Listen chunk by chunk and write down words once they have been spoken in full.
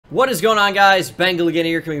What is going on, guys? Bengal again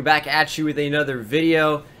here, coming back at you with another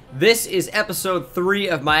video. This is episode 3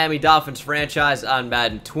 of Miami Dolphins franchise on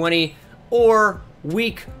Madden 20, or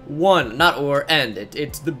week 1, not or, end.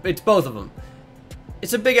 It's both of them.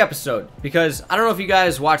 It's a big episode because I don't know if you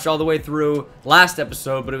guys watched all the way through last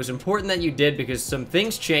episode, but it was important that you did because some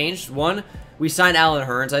things changed. One, we signed Allen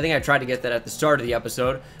Hurns. I think I tried to get that at the start of the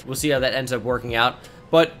episode. We'll see how that ends up working out.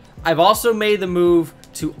 But I've also made the move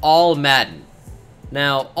to all Madden.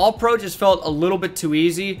 Now, All Pro just felt a little bit too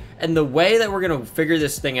easy, and the way that we're going to figure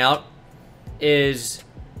this thing out is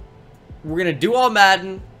we're going to do all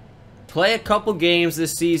Madden, play a couple games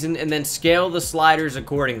this season, and then scale the sliders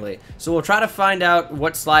accordingly. So we'll try to find out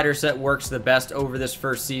what slider set works the best over this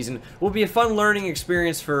first season. Will be a fun learning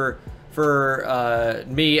experience for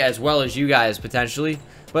me as well as you guys, potentially.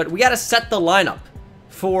 But we got to set the lineup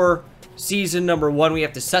for season number 1. We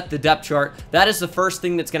have to set the depth chart. That is the first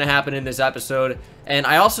thing that's going to happen in this episode. And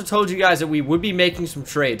I also told you guys that we would be making some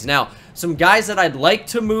trades. Now, some guys that I'd like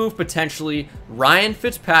to move potentially: Ryan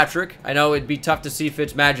Fitzpatrick. I know it'd be tough to see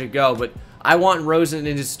Fitzmagic go, but I want Rosen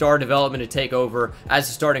in his star development to take over as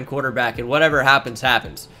the starting quarterback, and whatever happens,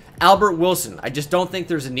 happens. Albert Wilson, I just don't think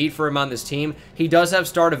there's a need for him on this team. He does have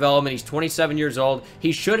star development. He's 27 years old.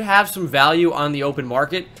 He should have some value on the open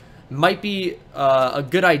market. Might be a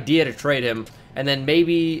good idea to trade him. And then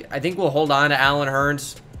maybe, I think we'll hold on to Allen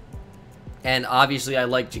Hurns. And obviously, I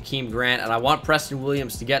like Jakeem Grant, and I want Preston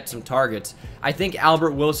Williams to get some targets. I think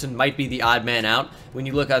Albert Wilson might be the odd man out when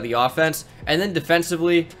you look at the offense. And then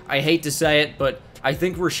defensively, I hate to say it, but I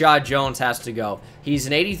think Rashad Jones has to go. He's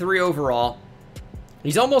an 83 overall.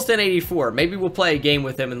 He's almost an 84. Maybe we'll play a game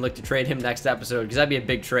with him and look to trade him next episode, because that'd be a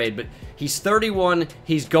big trade. But he's 31.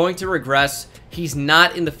 He's going to regress. He's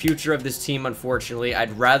not in the future of this team, unfortunately.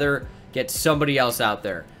 I'd rather get somebody else out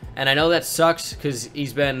there. And I know that sucks because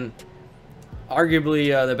he's been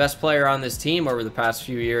arguably the best player on this team over the past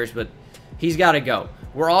few years, but he's got to go.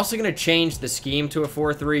 We're also going to change the scheme to a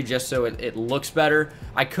 4-3 just so it looks better.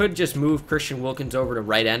 I could just move Christian Wilkins over to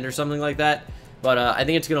right end or something like that, but I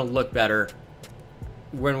think it's going to look better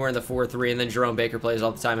when we're in the 4-3, and then Jerome Baker plays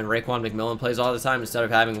all the time and Raekwon McMillan plays all the time instead of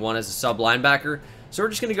having one as a sub linebacker. So we're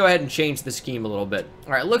just going to go ahead and change the scheme a little bit.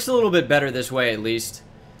 All right, it looks a little bit better this way at least.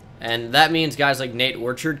 And that means guys like Nate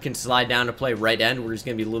Orchard can slide down to play right end, where he's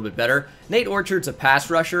going to be a little bit better. Nate Orchard's a pass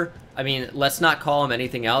rusher. I mean, let's not call him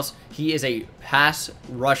anything else. He is a pass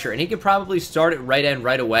rusher, and he could probably start at right end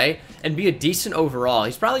right away and be a decent overall.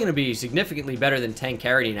 He's probably going to be significantly better than Tank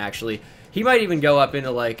Carradine, actually. He might even go up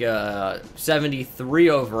into like 73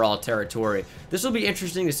 overall territory. This will be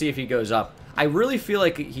interesting to see if he goes up. I really feel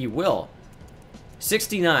like he will.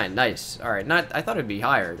 69, nice. All right, I thought it'd be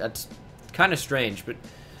higher. That's kind of strange, but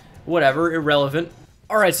whatever, irrelevant.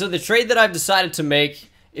 All right, so the trade that I've decided to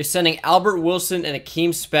make is sending Albert Wilson and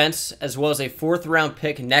Akeem Spence, as well as a 4th-round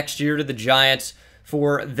pick next year, to the Giants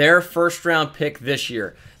for their 1st-round pick this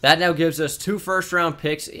year. That now gives us 2 1st-round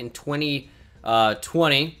picks in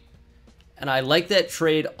 2020. And I like that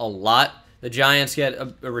trade a lot. The Giants get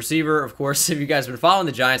a receiver, of course. If you guys have been following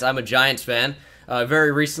the Giants, I'm a Giants fan.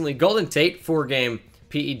 Very recently, Golden Tate, 4-game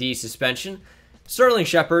PED suspension. Sterling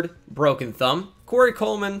Shepard, broken thumb. Corey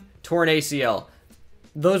Coleman, torn ACL.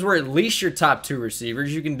 Those were at least your top 2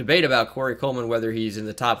 receivers. You can debate about Corey Coleman, whether he's in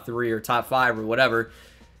the top 3 or top 5 or whatever.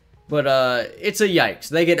 But it's a yikes.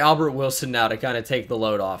 They get Albert Wilson now to kind of take the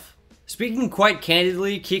load off. Speaking quite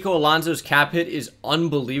candidly, Kiko Alonso's cap hit is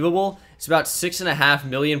unbelievable. It's about $6.5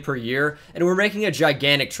 million per year, and we're making a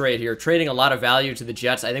gigantic trade here, trading a lot of value to the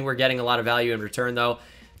Jets. I think we're getting a lot of value in return, though.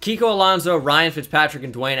 Kiko Alonso, Ryan Fitzpatrick,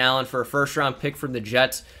 and Dwayne Allen for a 1st-round pick from the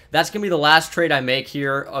Jets. That's going to be the last trade I make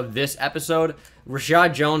here of this episode.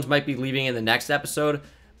 Rashad Jones might be leaving in the next episode,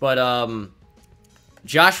 but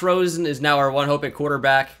Josh Rosen is now our one hope at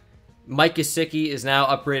quarterback. Mike Gesicki is now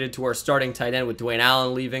upgraded to our starting tight end with Dwayne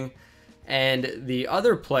Allen leaving. And the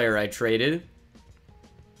other player I traded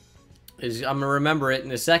is, I'm going to remember it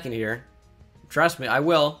in a second here. Trust me, I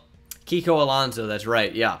will. Kiko Alonso, that's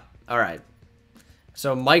right, yeah. All right.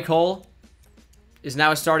 So Mike Hull is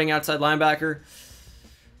now a starting outside linebacker.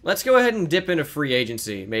 Let's go ahead and dip into free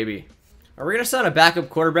agency, maybe. Are we going to sign a backup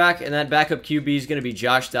quarterback, and that backup QB is going to be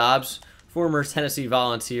Josh Dobbs, former Tennessee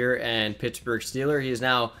Volunteer and Pittsburgh Steeler. He is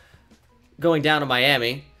now going down to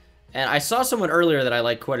Miami. And I saw someone earlier that I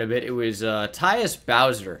liked quite a bit. It was Tyus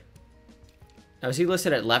Bowser. Now, is he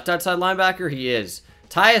listed at left outside linebacker? He is.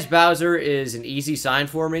 Tyus Bowser is an easy sign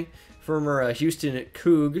for me. Former Houston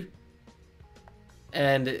Coug.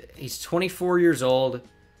 And he's 24 years old.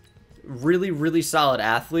 Really, really solid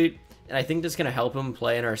athlete. And I think that's going to help him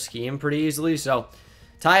play in our scheme pretty easily. So,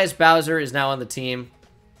 Tyus Bowser is now on the team.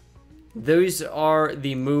 those are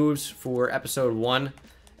the moves for episode 1.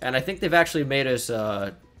 And I think they've actually made us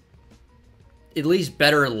at least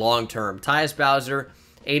better long-term. Tyus Bowser,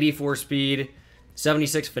 84 speed,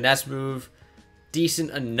 76 finesse move,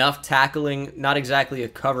 decent enough tackling, not exactly a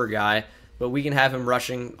cover guy, but we can have him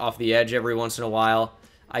rushing off the edge every once in a while.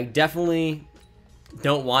 I definitely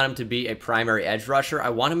don't want him to be a primary edge rusher. I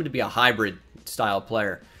want him to be a hybrid style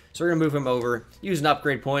player. So we're going to move him over, use an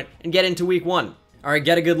upgrade point, and get into week 1. All right,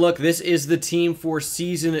 get a good look. This is the team for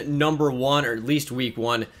season number 1, or at least week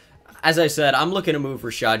 1. As I said, I'm looking to move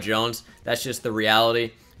Rashad Jones. That's just the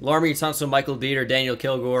reality. Larmy Tunsil, Michael Dieter, Daniel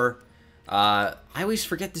Kilgore. I always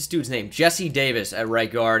forget this dude's name. Jesse Davis at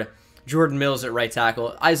right guard. Jordan Mills at right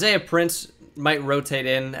tackle. Isaiah Prince might rotate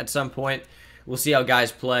in at some point. We'll see how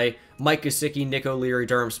guys play. Mike Gesicki, Nick O'Leary,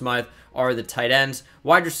 Durham Smythe are the tight ends.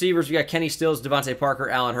 Wide receivers, we got Kenny Stills, Devontae Parker,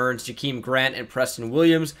 Alan Hearns, Jakeem Grant, and Preston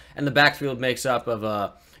Williams. And the backfield makes up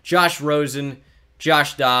of Josh Rosen,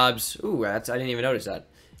 Josh Dobbs. Ooh, I didn't even notice that.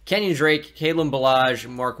 Kenyon Drake, Kalen Ballage,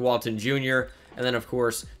 Mark Walton Jr., and then, of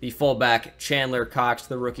course, the fullback, Chandler Cox,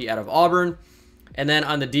 the rookie out of Auburn. And then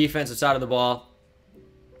on the defensive side of the ball,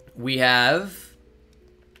 we have...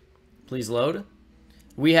 Please load.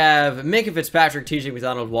 We have Minkah Fitzpatrick, TJ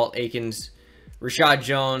McDonald, Walt Aikens, Rashad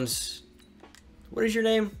Jones. What is your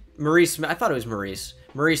name? Maurice Smith. I thought it was Maurice.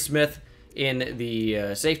 Maurice Smith in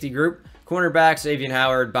the safety group. Cornerbacks, Xavien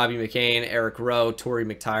Howard, Bobby McCain, Eric Rowe, Torrey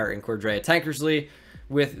McTire, and Cordrea Tankersley.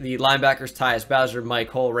 With the linebackers, Tyus Bowser, Mike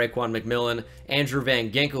Hull, Raekwon McMillan, Andrew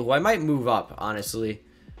Van Ginkel, who I might move up, honestly,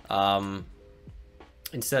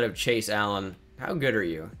 instead of Chase Allen. How good are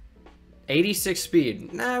you? 86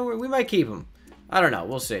 speed. Nah, we might keep him. I don't know.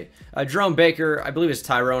 We'll see. Jerome Baker, I believe it's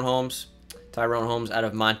Tyrone Holmes. Tyrone Holmes out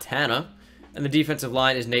of Montana. And the defensive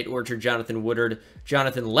line is Nate Orchard, Jonathan Woodard,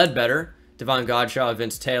 Jonathan Ledbetter, Devon Godshaw,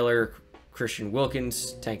 Vince Taylor, Christian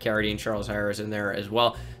Wilkins, Tank Carradine, Charles Harris in there as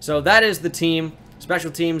well. So that is the team.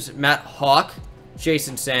 Special teams, Matt Hawk,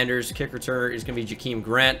 Jason Sanders. Kick returner is going to be Jakeem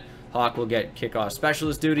Grant. Hawk will get kickoff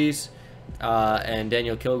specialist duties. And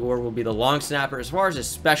Daniel Kilgore will be the long snapper. As far as his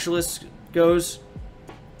specialist goes,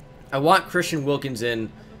 I want Christian Wilkins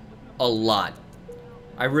in a lot.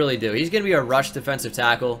 I really do. He's going to be a rush defensive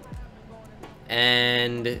tackle.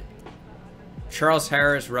 And Charles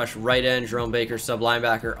Harris, rush right end. Jerome Baker, sub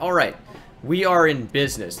linebacker. All right. We are in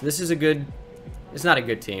business. This is a good... It's not a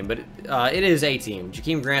good team, but it is a team.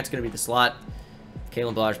 Jakeem Grant's going to be the slot.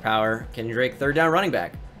 Kalen Ballage power. Kenny Drake, third down running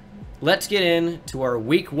back. Let's get into our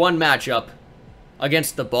week 1 matchup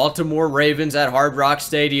against the Baltimore Ravens at Hard Rock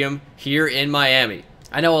Stadium here in Miami.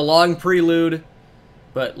 I know a long prelude,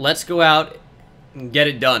 but let's go out and get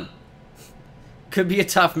it done. Could be a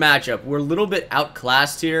tough matchup. We're a little bit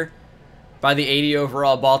outclassed here by the 80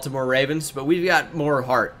 overall Baltimore Ravens, but we've got more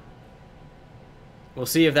heart. We'll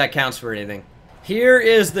see if that counts for anything. Here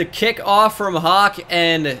is the kickoff from Hawk,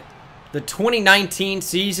 and the 2019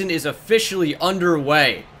 season is officially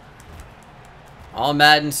underway. All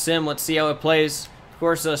Madden Sim, let's see how it plays. Of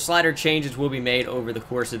course, slider changes will be made over the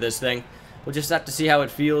course of this thing. We'll just have to see how it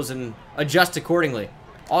feels and adjust accordingly.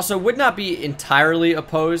 Also, would not be entirely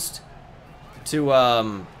opposed to,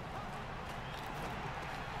 oh,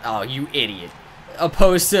 you idiot.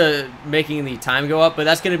 Opposed to making the time go up, but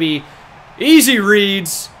that's going to be easy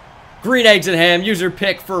reads. Green eggs and ham, user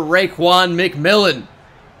pick for Raekwon McMillan.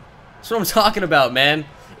 That's what I'm talking about, man.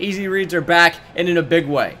 Easy reads are back, and in a big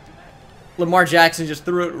way. Lamar Jackson just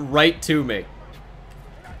threw it right to me.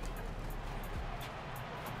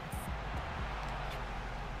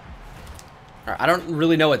 All right, I don't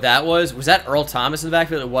really know what that was. Was that Earl Thomas in the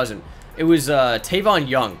backfield? It wasn't. It was Tavon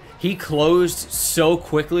Young. He closed so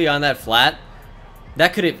quickly on that flat.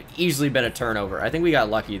 That could have easily been a turnover. I think we got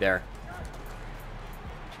lucky there.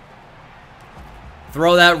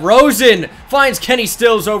 Throw that. Rosen finds Kenny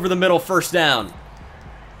Stills over the middle, first down.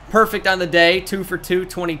 Perfect on the day. 2 for 2,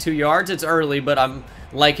 22 yards. It's early, but I'm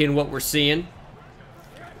liking what we're seeing.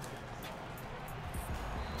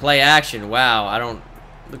 Play action. Wow, I don't...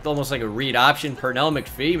 Looked almost like a read option. Pernell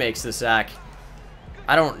McPhee makes the sack.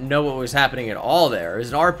 I don't know what was happening at all there. It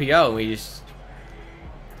was an RPO, and we just...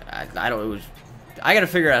 I don't... It was... I gotta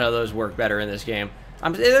figure out how those work better in this game.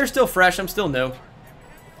 They're still fresh. I'm still new.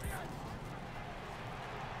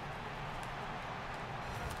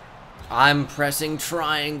 I'm pressing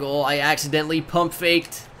triangle. I accidentally pump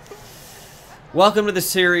faked. Welcome to the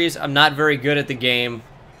series. I'm not very good at the game.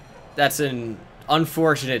 That's an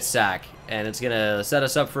unfortunate sack. And it's going to set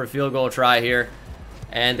us up for a field goal try here.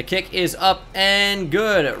 And the kick is up and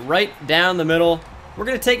good. Right down the middle. We're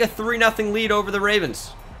going to take a 3-0 lead over the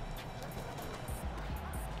Ravens.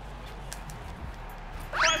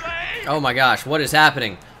 Oh my gosh, what is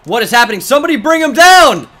happening? What is happening? Somebody bring him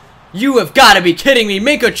down! You have got to be kidding me.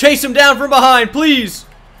 Minka, chase him down from behind, please.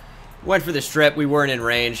 Went for the strip. We weren't in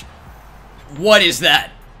range. What is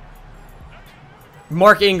that?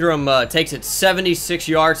 Mark Ingram takes it 76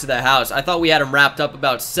 yards to the house. I thought we had him wrapped up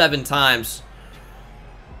about 7 times.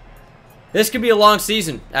 This could be a long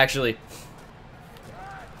season, actually.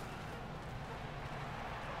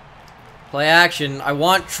 Play action. I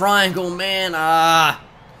want triangle, man.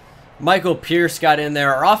 Michael Pierce got in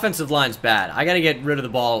there. Our offensive line's bad. I got to get rid of the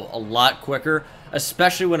ball a lot quicker,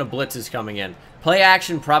 especially when a blitz is coming in. Play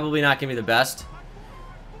action, probably not going to be the best.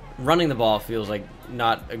 Running the ball feels like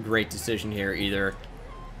not a great decision here either.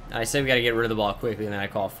 I say we got to get rid of the ball quickly, and then I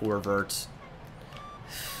call 4 verts.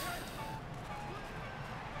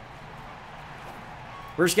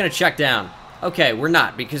 We're just going to check down. Okay, we're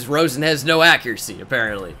not, because Rosen has no accuracy,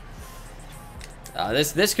 apparently.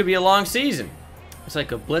 This could be a long season. It's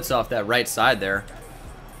like a blitz off that right side there.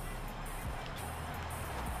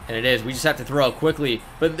 And it is. We just have to throw it quickly.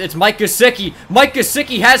 But it's Mike Gesicki. Mike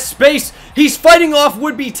Gesicki has space. He's fighting off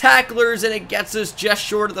would-be tacklers, and it gets us just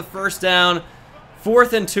short of the first down.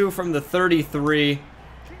 4th and 2 from the 33.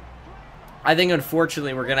 I think,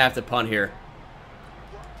 unfortunately, we're going to have to punt here.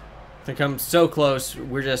 To come so close,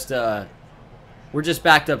 we're just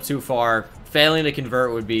backed up too far. Failing to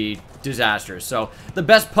convert would be disastrous. So the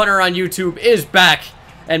best punter on YouTube is back,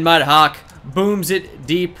 and Mud Hawk booms it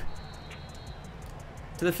deep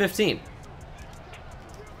to the 15.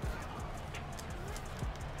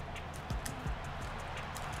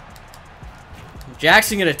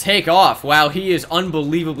 Jackson gonna take off. Wow, he is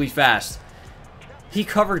unbelievably fast. He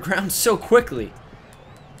covered ground so quickly.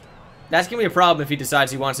 That's gonna be a problem if he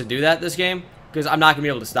decides he wants to do that this game, because I'm not gonna be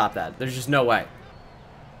able to stop that. There's just no way.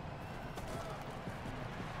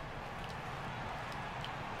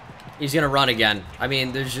 He's gonna run again. I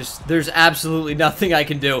mean, there's absolutely nothing I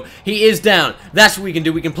can do. He is down. That's what we can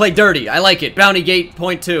do. We can play dirty. I like it. Bounty Gate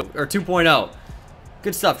 0.2 or 2.0.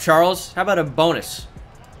 Good stuff, Charles. How about a bonus?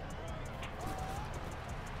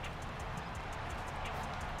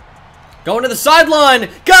 Going to the sideline.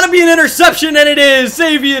 Gotta be an interception, and it is.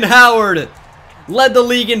 Xavien Howard led the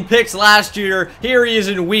league in picks last year. Here he is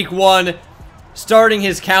in week 1, starting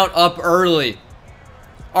his count up early.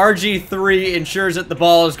 RG3 ensures that the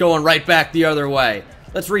ball is going right back the other way.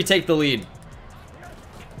 Let's retake the lead.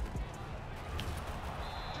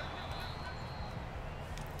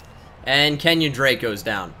 And Kenyon Drake goes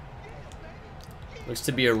down. Looks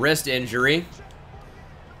to be a wrist injury.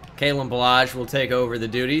 Kalen Ballage will take over the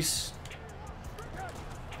duties.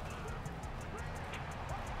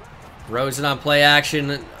 Rosen on play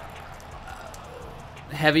action.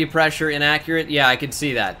 Heavy pressure, inaccurate. Yeah, I can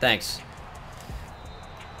see that. Thanks.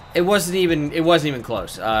 It wasn't even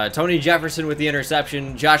close. Tony Jefferson with the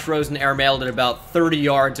interception. Josh Rosen airmailed it about 30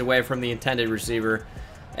 yards away from the intended receiver.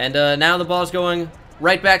 And now the ball's going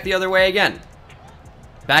right back the other way again.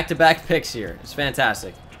 Back-to-back picks here. It's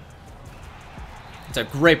fantastic. It's a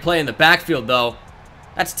great play in the backfield, though.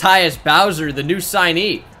 That's Tyus Bowser, the new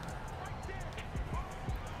signee.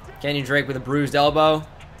 Kenyon Drake with a bruised elbow.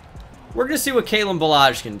 We're going to see what Kalen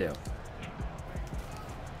Ballage can do.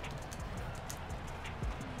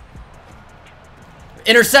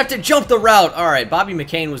 Intercepted, jumped the route. All right, Bobby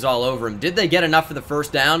McCain was all over him. Did they get enough for the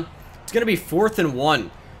first down? It's going to be 4th and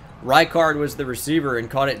 1. Rijkaard was the receiver and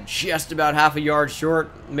caught it just about half a yard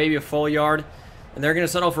short, maybe a full yard. And they're going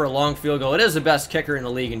to settle for a long field goal. It is the best kicker in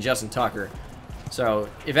the league in Justin Tucker. So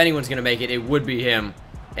if anyone's going to make it, it would be him.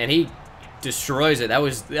 And he destroys it.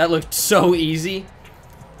 That looked so easy.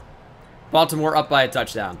 Baltimore up by a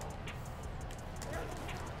touchdown.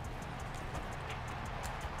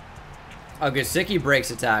 Oh, Gesicki breaks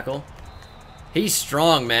a tackle. He's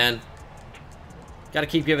strong, man. Got to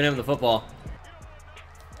keep giving him the football.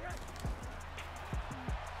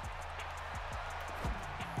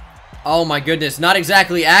 Oh my goodness, not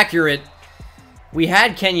exactly accurate. We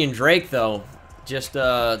had Kenyon Drake though. Just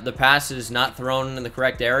the passes not thrown in the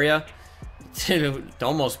correct area. It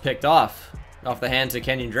almost picked off the hands of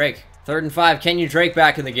Kenyon Drake. 3rd and 5, Kenyon Drake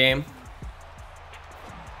back in the game.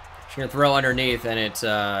 She's gonna throw underneath, and it's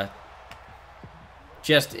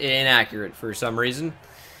just inaccurate for some reason.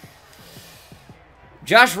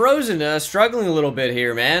 Josh Rosen struggling a little bit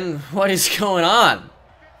here, man. What is going on?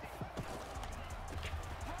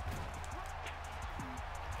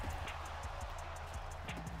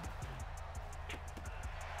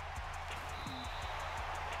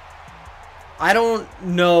 I don't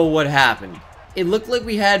know what happened. It looked like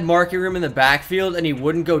we had Mark Ingram in the backfield and he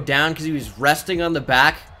wouldn't go down because he was resting on the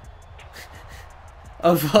back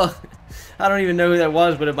of, I don't even know who that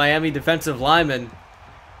was, but a Miami defensive lineman.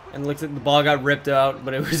 And looks like the ball got ripped out,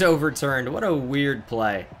 but it was overturned. What a weird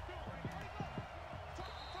play.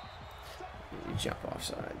 You jump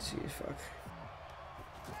offside. See, fuck.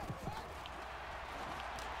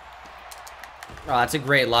 Oh, that's a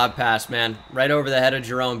great lob pass, man. Right over the head of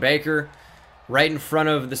Jerome Baker. Right in front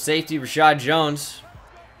of the safety, Rashad Jones.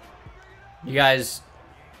 You guys,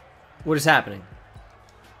 what is happening?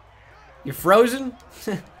 You're frozen?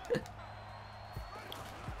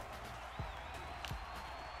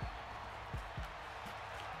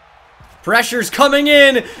 Pressure's coming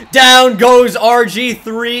in. Down goes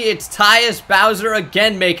RG3. It's Tyus Bowser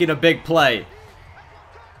again making a big play.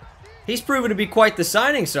 He's proven to be quite the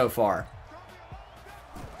signing so far.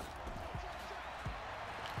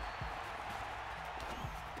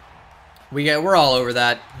 We're all over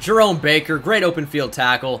that. Jerome Baker, great open field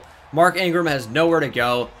tackle. Mark Ingram has nowhere to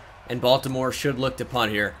go, and Baltimore should look to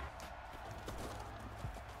punt here.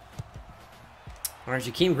 All right,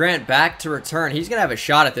 Jakeem Grant back to return. He's going to have a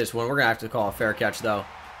shot at this one. We're going to have to call a fair catch, though.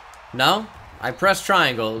 No? I pressed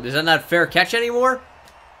triangle. Is that not fair catch anymore?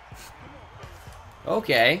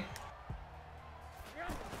 Okay.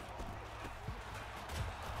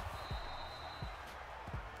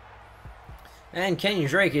 And Kenyon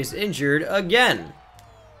Drake is injured again.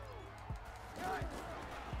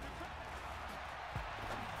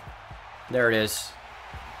 There it is.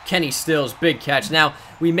 Kenny Stills, big catch. Now,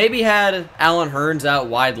 we maybe had Alan Hearns out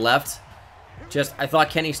wide left. I thought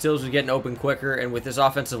Kenny Stills was getting open quicker, and with this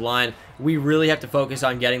offensive line, we really have to focus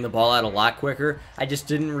on getting the ball out a lot quicker. I just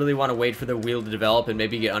didn't really want to wait for the wheel to develop and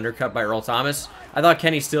maybe get undercut by Earl Thomas. I thought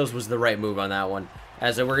Kenny Stills was the right move on that one.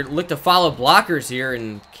 As we're going to look to follow blockers here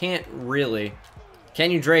and can't really.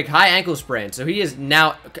 Kenyon Drake, high ankle sprain, so he is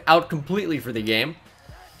now out completely for the game.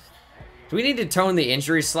 Do we need to tone the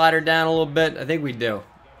injury slider down a little bit? I think we do.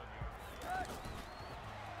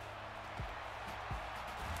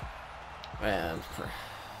 Man.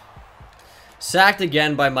 Sacked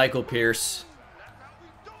again by Michael Pierce.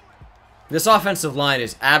 This offensive line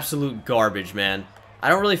is absolute garbage, man. I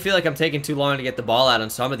don't really feel like I'm taking too long to get the ball out on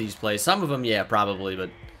some of these plays. Some of them, yeah, probably, but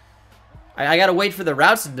I gotta wait for the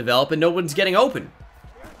routes to develop, and no one's getting open.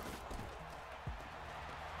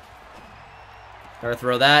 Gotta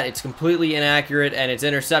throw that. It's completely inaccurate, and it's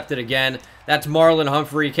intercepted again. That's Marlon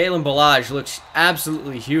Humphrey. Kalen Ballage looks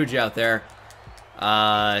absolutely huge out there.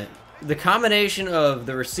 The combination of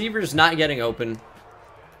the receivers not getting open,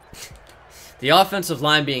 the offensive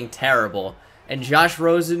line being terrible, and Josh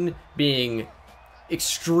Rosen being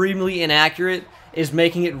extremely inaccurate is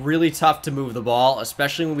making it really tough to move the ball,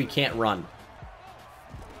 especially when we can't run.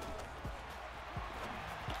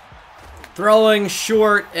 Throwing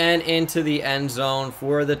short and into the end zone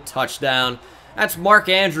for the touchdown. That's Mark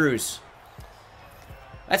Andrews.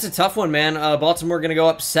 That's a tough one, man. Baltimore going to go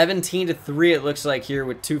up 17-3, it looks like, here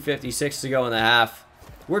with 2:56 to go in the half.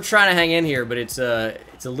 We're trying to hang in here, but it's a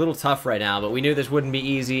little tough right now. But we knew this wouldn't be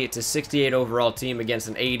easy. It's a 68 overall team against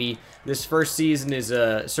an 80. This first season is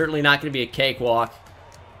certainly not going to be a cakewalk.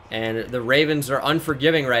 And the Ravens are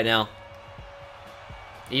unforgiving right now,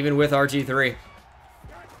 even with RG3.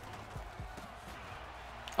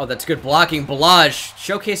 Oh, that's good blocking. Ballage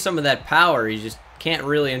showcased some of that power. He just can't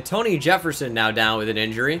really. And Tony Jefferson now down with an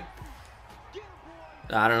injury.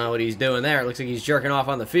 I don't know what he's doing there. It looks like he's jerking off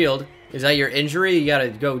on the field. Is that your injury? You got to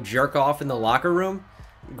go jerk off in the locker room?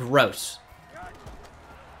 Gross.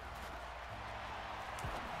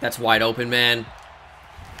 That's wide open, man.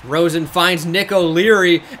 Rosen finds Nick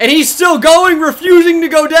O'Leary, and he's still going, refusing to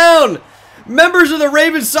go down. Members of the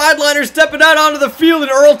Ravens sideline are stepping out onto the field,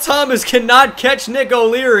 and Earl Thomas cannot catch Nick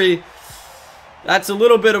O'Leary. That's a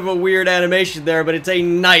little bit of a weird animation there, but it's a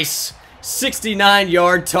nice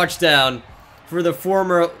 69-yard touchdown for the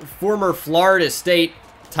former Florida State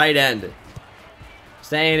tight end.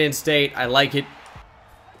 Staying in state, I like it.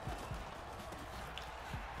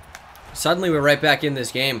 Suddenly we're right back in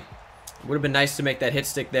this game. Would have been nice to make that hit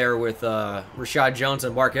stick there with Rashad Jones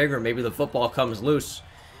and Mark Ingram. Maybe the football comes loose,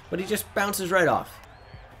 but he just bounces right off.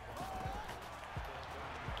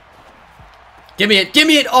 Give me it, give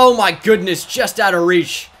me it! Oh my goodness, just out of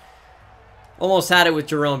reach. Almost had it with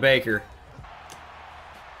Jerome Baker.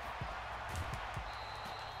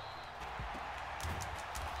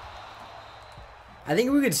 I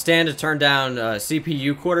think we could stand to turn down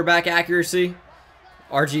CPU quarterback accuracy.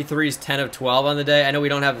 RG3's 10 of 12 on the day. I know we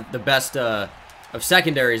don't have the best of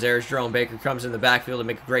secondaries there as Jerome Baker comes in the backfield to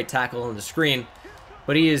make a great tackle on the screen.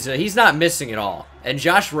 But he's not missing at all. And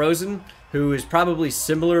Josh Rosen, who is probably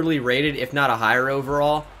similarly rated, if not a higher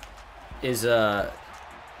overall, is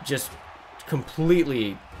just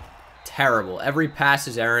completely terrible. Every pass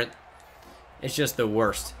is errant. It's just the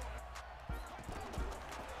worst.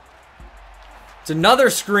 It's another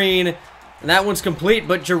screen, and that one's complete,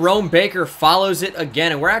 but Jerome Baker follows it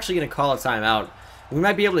again, and we're actually going to call a timeout. We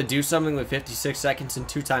might be able to do something with 56 seconds and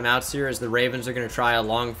 2 timeouts here, as the Ravens are going to try a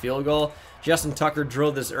long field goal. Justin Tucker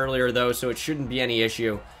drilled this earlier, though, so it shouldn't be any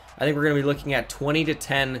issue. I think we're going to be looking at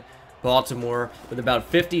 20-10 Baltimore with about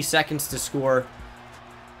 50 seconds to score,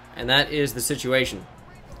 and that is the situation.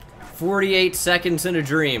 48 seconds in a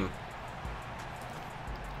dream.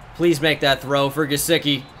 Please make that throw for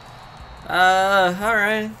Gesicki.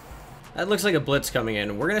 Alright. That looks like a blitz coming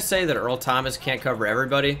in. We're going to say that Earl Thomas can't cover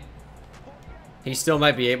everybody. He still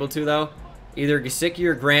might be able to, though. Either Gesicki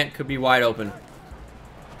or Grant could be wide open.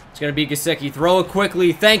 It's going to be Gesicki. Throw it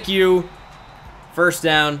quickly. Thank you. First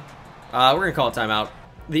down. We're going to call a timeout.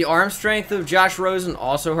 The arm strength of Josh Rosen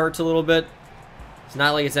also hurts a little bit. It's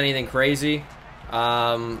not like it's anything crazy.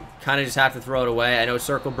 Kind of just have to throw it away. I know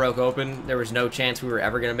circle broke open. There was no chance we were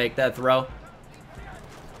ever going to make that throw.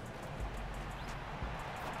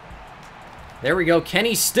 There we go.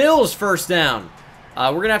 Kenny Stills, first down.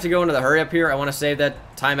 We're going to have to go into the hurry up here. I want to save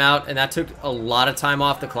that timeout, and that took a lot of time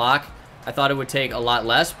off the clock. I thought it would take a lot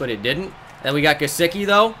less, but it didn't. Then we got Gesicki,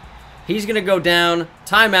 though. He's going to go down.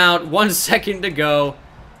 Timeout. 1 second to go.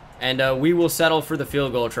 And we will settle for the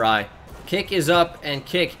field goal try. Kick is up, and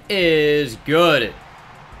kick is good.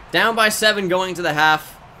 Down by 7 going to the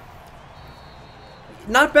half.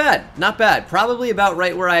 Not bad. Not bad. Probably about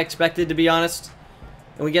right where I expected, to be honest.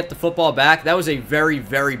 And we get the football back. That was a very,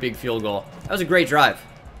 very big field goal. That was a great drive.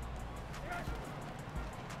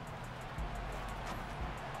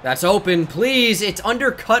 That's open. Please. It's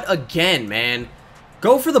undercut again, man.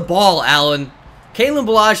 Go for the ball, Allen. Kalen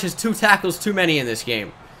Ballage has 2 tackles too many in this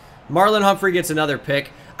game. Marlon Humphrey gets another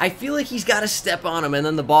pick. I feel like he's got to step on him, and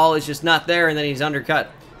then the ball is just not there, and then he's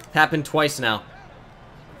undercut. It's happened twice now.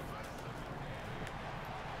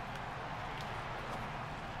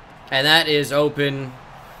 And that is open.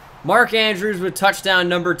 Mark Andrews with touchdown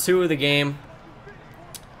number 2 of the game.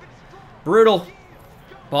 Brutal.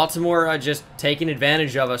 Baltimore just taking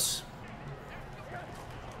advantage of us.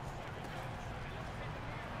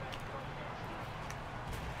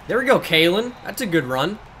 There we go, Kalen. That's a good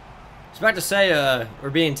run. I was about to say we're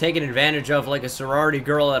being taken advantage of like a sorority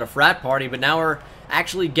girl at a frat party, but now we're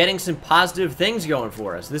actually getting some positive things going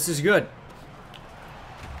for us. This is good.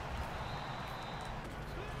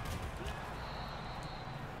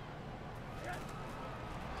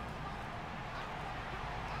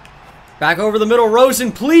 Back over the middle.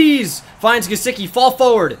 Rosen, please! Finds Gesicki. Fall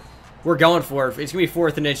forward. We're going for it. It's going to be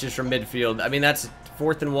 4th and inches from midfield. I mean, that's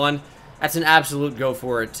 4th and 1. That's an absolute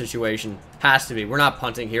go-for-it situation. Has to be. We're not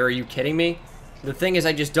punting here. Are you kidding me? The thing is,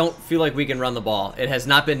 I just don't feel like we can run the ball. It has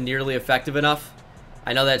not been nearly effective enough.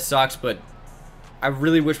 I know that sucks, but I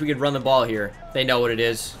really wish we could run the ball here. They know what it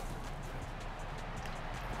is.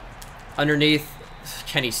 Underneath.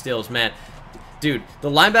 Kenny Stills, man. Dude,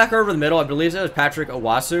 the linebacker over the middle, I believe that was Patrick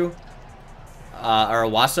Owasu. Or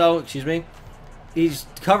Owasso, excuse me. He's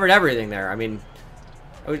covered everything there. I mean,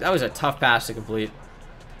 that was a tough pass to complete.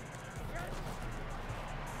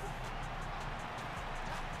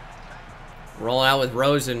 Rolling out with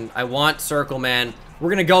Rosen. I want circle, man. We're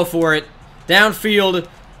going to go for it. Downfield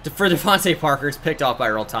for Devontae Parker. It's picked off by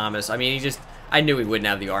Earl Thomas. I mean, I knew he wouldn't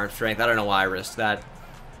have the arm strength. I don't know why I risked that.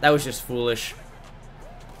 That was just foolish.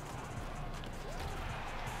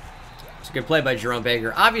 It's a good play by Jerome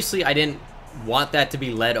Baker. Obviously, I didn't want that to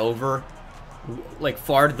be led over like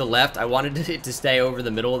far to the left. I wanted it to stay over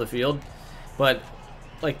the middle of the field, but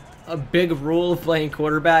like a big rule of playing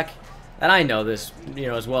quarterback, and I know this, you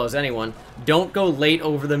know, as well as anyone, don't go late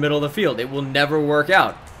over the middle of the field. It will never work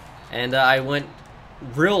out. And I went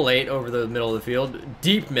real late over the middle of the field,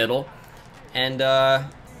 deep middle, and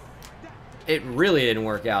it really didn't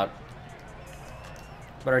work out.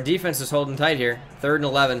 But our defense is holding tight here. 3rd and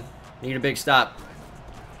 11. Need a big stop.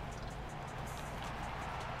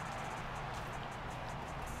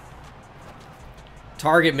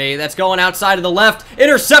 Target me. That's going outside of the left.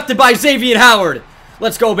 Intercepted by Xavien Howard.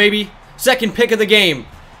 Let's go, baby. 2nd pick of the game.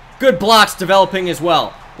 Good blocks developing as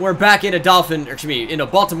well. We're back into into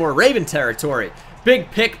Baltimore Raven territory. Big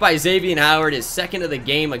pick by Xavien Howard. His 2nd of the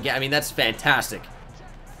game again. I mean, that's fantastic.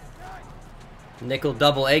 Nickel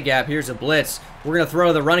double A gap. Here's a blitz. We're going to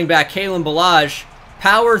throw the running back, Kalen Ballage.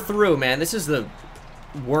 Power through, man. This is the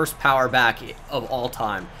worst power back of all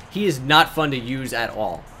time. He is not fun to use at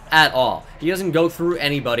all. At all. He doesn't go through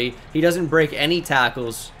anybody. He doesn't break any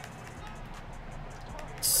tackles.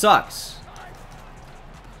 Sucks.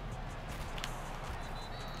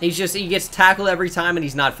 He gets tackled every time and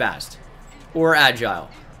he's not fast. Or agile.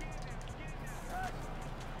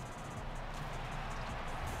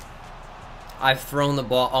 I've thrown the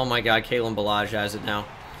ball. Oh my God, Kalen Balaj has it now.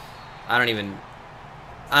 I don't even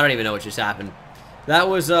know what just happened. That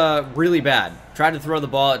was really bad. Tried to throw the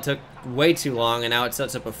ball. It took way too long, and now it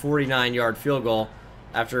sets up a 49-yard field goal.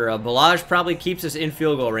 After Balaj probably keeps us in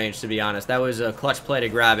field goal range, to be honest. That was a clutch play to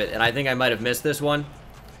grab it, and I think I might have missed this one.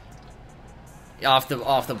 Off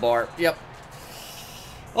the bar. Yep.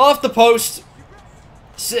 Off the post.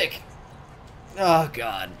 Sick. Oh,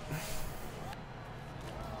 God.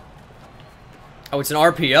 Oh, it's an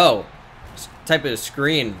RPO. Type of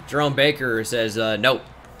screen. Jerome Baker says, nope.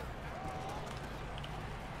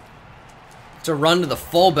 It's a run to the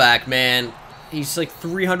fullback, man. He's like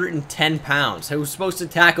 310 pounds. Who's supposed to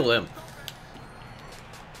tackle him?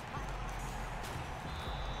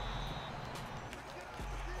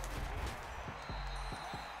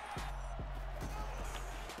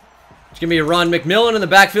 It's going to be a run. McMillan in the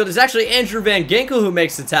backfield. It's actually Andrew Van Ginkel who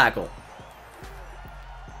makes the tackle.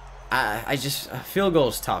 Field goal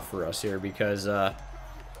is tough for us here because I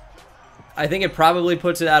think it probably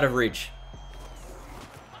puts it out of reach.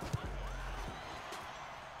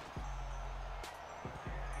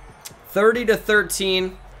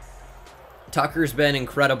 $30-13. Tucker's been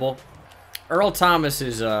incredible. Earl Thomas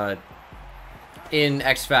is in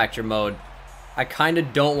X Factor mode. I kind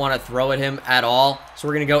of don't want to throw at him at all, so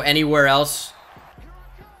we're going to go anywhere else.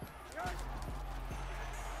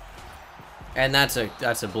 And that's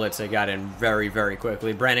a blitz that got in very, very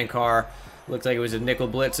quickly. Brandon Carr looked like it was a nickel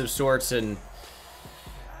blitz of sorts, and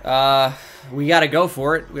we got to go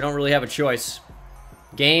for it. We don't really have a choice.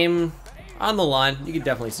 Game on the line. You could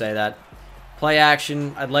definitely say that. Play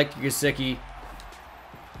action. I'd like Gesicki,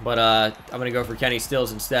 but I'm going to go for Kenny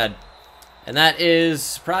Stills instead. And that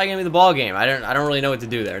is probably going to be the ball game. I don't really know what to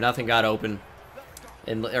do there. Nothing got open.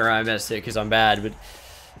 Or I missed it because I'm bad, but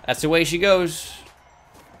that's the way she goes.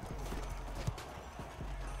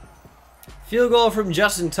 Field goal from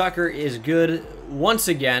Justin Tucker is good once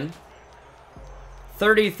again.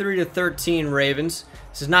 33-13 Ravens.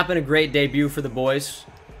 This has not been a great debut for the boys,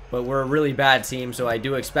 but we're a really bad team, so I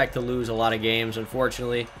do expect to lose a lot of games,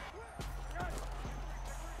 unfortunately.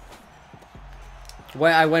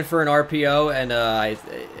 Well, I went for an RPO, and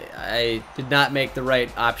I did not make the right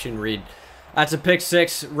option read. That's a pick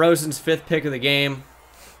six. Rosen's 5th pick of the game.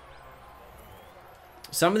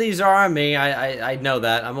 Some of these are on me. I know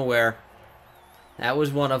that. I'm aware. That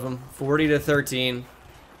was one of them. 40-13.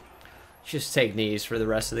 Just take knees for the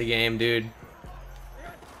rest of the game, dude.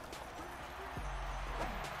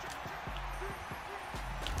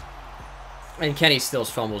 And Kenny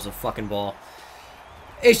Stills fumbles a fucking ball.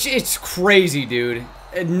 It's crazy, dude.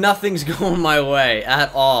 Nothing's going my way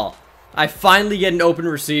at all. I finally get an open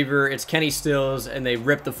receiver. It's Kenny Stills, and they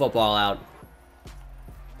rip the football out.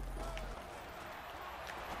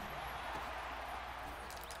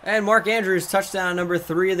 And Mark Andrews, touchdown number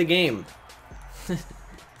 3 of the game.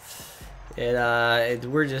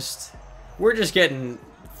 We're just getting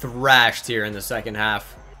thrashed here in the second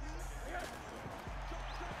half.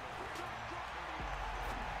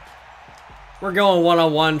 We're going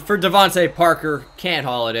one-on-one for Devontae Parker. Can't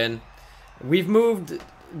haul it in. We've moved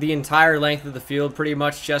the entire length of the field pretty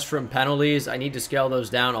much just from penalties. I need to scale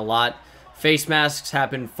those down a lot. Face masks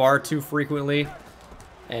happen far too frequently,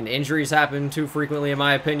 and injuries happen too frequently, in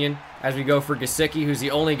my opinion, as we go for Gesicki, who's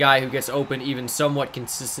the only guy who gets open even somewhat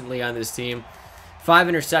consistently on this team. 5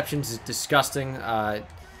 interceptions is disgusting, but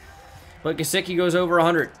Gesicki goes over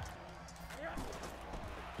 100.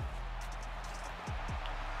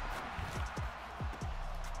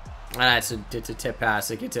 It's a tip pass.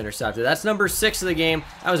 It gets intercepted. That's number 6 of the game.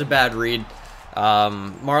 That was a bad read.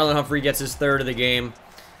 Marlon Humphrey gets his 3rd of the game.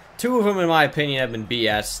 2 of them, in my opinion, have been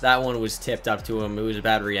BS. That one was tipped up to him. It was a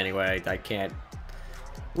bad read anyway. I can't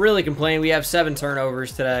really complain. We have 7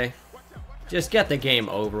 turnovers today. Just get the game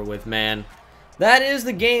over with, man. That is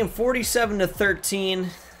the game. 47-13.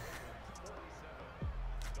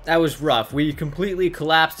 That was rough. We completely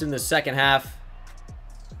collapsed in the second half.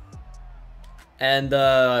 And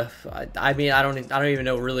I mean, I don't even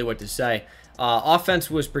know really what to say. Offense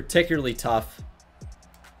was particularly tough.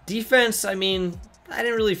 Defense, I mean, I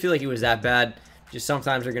didn't really feel like it was that bad. Just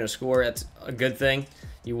sometimes they're going to score. That's a good thing.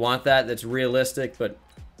 You want that. That's realistic. But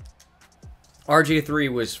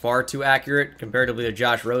RG3 was far too accurate comparatively to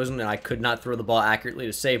Josh Rosen, and I could not throw the ball accurately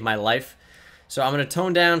to save my life. So I'm going to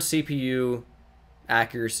tone down CPU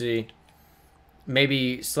accuracy,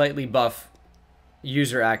 maybe slightly buff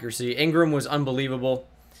user accuracy. Ingram was unbelievable.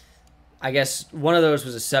 I guess one of those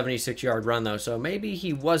was a 76-yard run, though, so maybe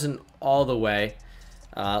he wasn't all the way.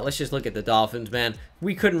 Let's just look at the Dolphins, man.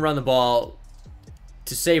 We couldn't run the ball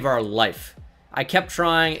to save our life. I kept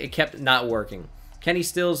trying. It kept not working. Kenny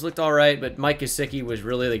Stills looked all right, but Mike Gesicki was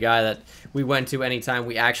really the guy that we went to anytime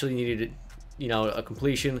we actually needed, you know, a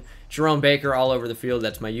completion. Jerome Baker all over the field.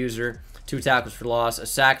 That's my user. 2 tackles for loss. A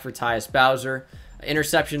sack for Tyus Bowser.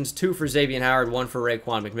 Interceptions, 2 for Xavien Howard, 1 for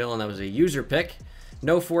Raekwon McMillan. That was a user pick.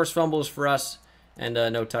 No forced fumbles for us, and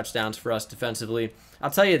no touchdowns for us defensively.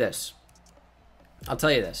 I'll tell you this. I'm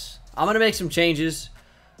going to make some changes.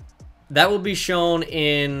 That will be shown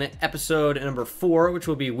in episode number 4, which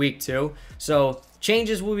will be week 2. So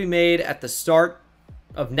changes will be made at the start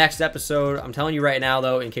of next episode. I'm telling you right now,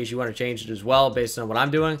 though, in case you want to change it as well, based on what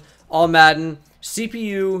I'm doing. All Madden,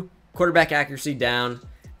 CPU, quarterback accuracy down,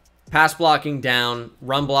 pass blocking down,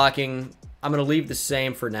 run blocking, I'm going to leave the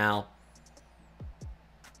same for now.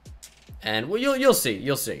 And well, you'll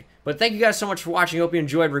see. But thank you guys so much for watching. I hope you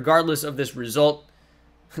enjoyed regardless of this result.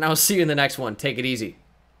 And I will see you in the next one. Take it easy.